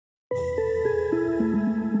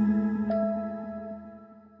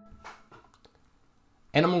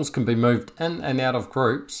Animals can be moved in and out of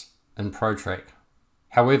groups in Protrack.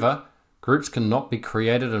 However, groups cannot be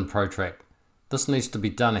created in Protrack. This needs to be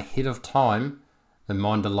done ahead of time in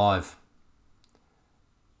MINDA Live.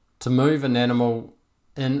 To move an animal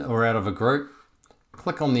in or out of a group,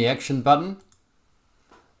 click on the Action button,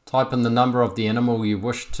 type in the number of the animal you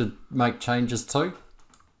wish to make changes to,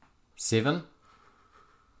 7.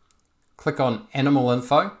 Click on Animal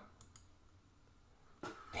Info.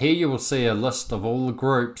 Here you will see a list of all the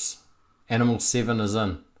groups Animal 7 is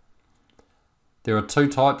in. There are 2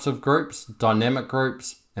 types of groups, dynamic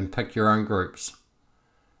groups and pick your own groups.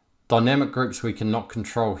 Dynamic groups we cannot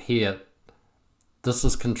control here. This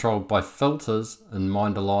is controlled by filters in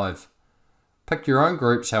MINDA Live. Pick your own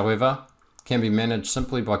groups, however, can be managed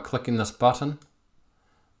simply by clicking this button.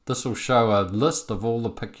 This will show a list of all the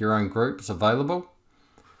pick your own groups available.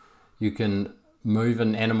 You can move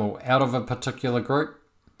an animal out of a particular group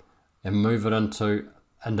and move it into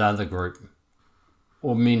another group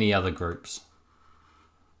or many other groups.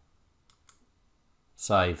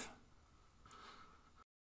 Save.